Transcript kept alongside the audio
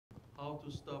how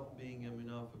to stop being a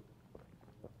munafiq.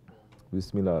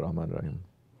 Bismillah ar-Rahman ar-Rahim.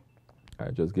 I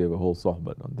just gave a whole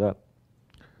sohbah on that.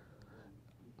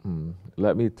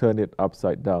 Let me turn it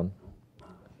upside down.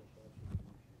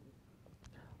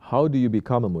 How do you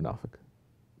become a munafiq?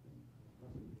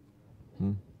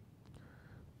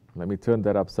 Let me turn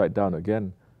that upside down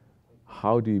again.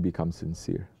 How do you become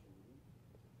sincere?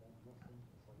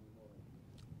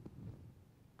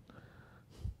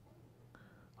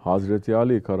 Hazrat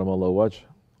Ali Karamallahu Wajh,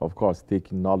 of course,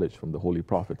 taking knowledge from the Holy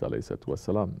Prophet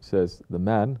ﷺ, says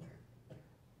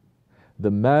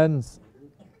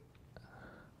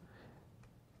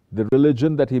the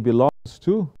religion that he belongs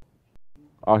to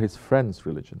are his friend's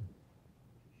religion.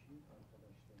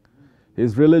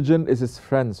 His religion is his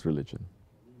friend's religion.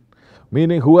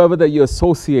 Meaning whoever that you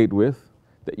associate with,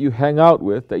 that you hang out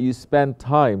with, that you spend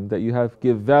time, that you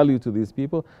give value to these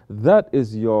people, that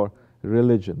is your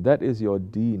religion, that is your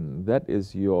deen, that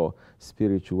is your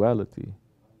spirituality.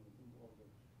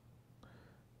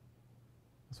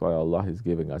 That's why Allah is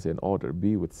giving us an order,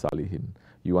 be with salihin.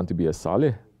 You want to be a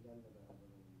salih?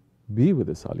 Be with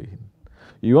the salihin.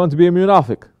 You want to be a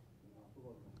munafiq?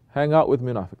 Hang out with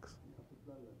munafiqs.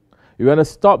 You want to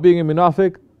stop being a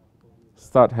munafiq?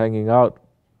 Start hanging out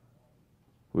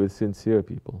with sincere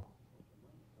people.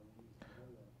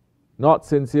 Not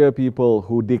sincere people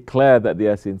who declare that they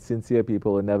are sincere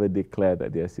people and never declare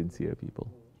that they are sincere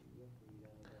people.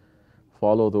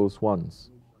 Follow those ones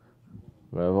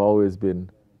who have always been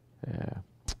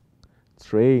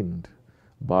trained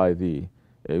by the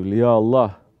awliya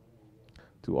Allah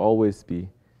to always be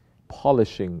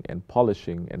polishing and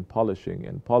polishing and polishing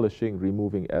and polishing,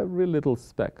 removing every little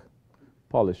speck,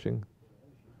 polishing.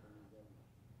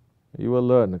 You will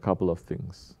learn a couple of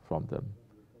things from them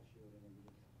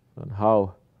on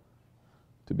how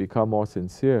to become more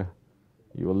sincere.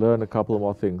 You will learn a couple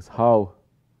more things. How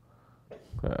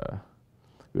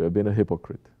we have been a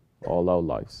hypocrite all our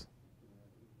lives.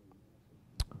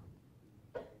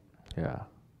 Yeah.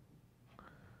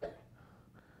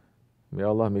 May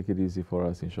Allah make it easy for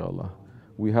us, inshallah.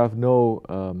 We have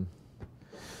no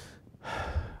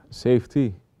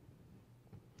safety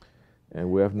and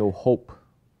we have no hope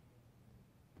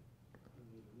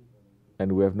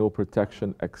and we have no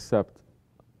protection except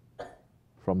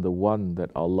from the one that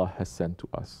Allah has sent to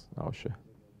us, our Shaykh.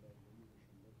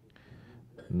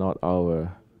 Not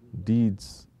our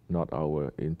deeds, not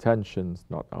our intentions,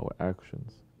 not our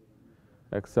actions,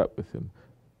 except with him.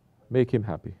 Make him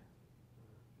happy.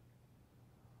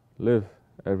 Live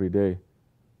every day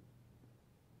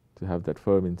to have that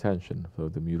firm intention for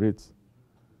the murids.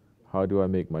 How do I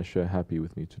make my Shaykh happy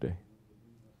with me today?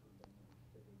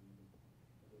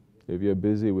 If you're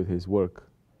busy with his work,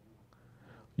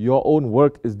 your own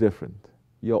work is different.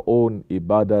 Your own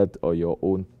ibadat or your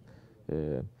own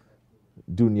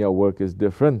dunya work is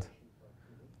different.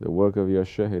 The work of your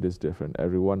Shaykh is different.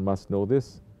 Everyone must know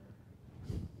this.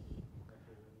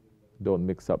 Don't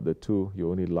mix up the two.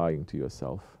 You're only lying to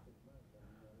yourself.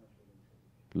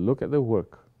 Look at the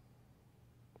work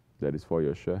that is for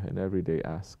your Shaykh and every day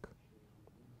ask,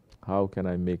 how can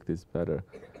I make this better?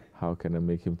 How can I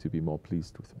make him to be more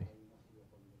pleased with me?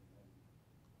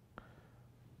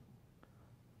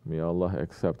 May Allah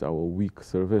accept our weak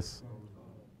service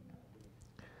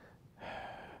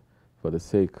for the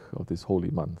sake of this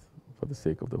holy month, for the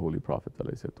sake of the Holy Prophet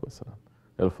ﷺ.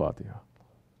 Al-Fatiha.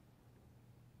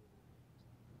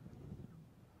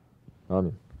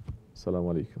 Amin.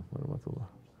 Assalamu alaikum wa rahmatullah.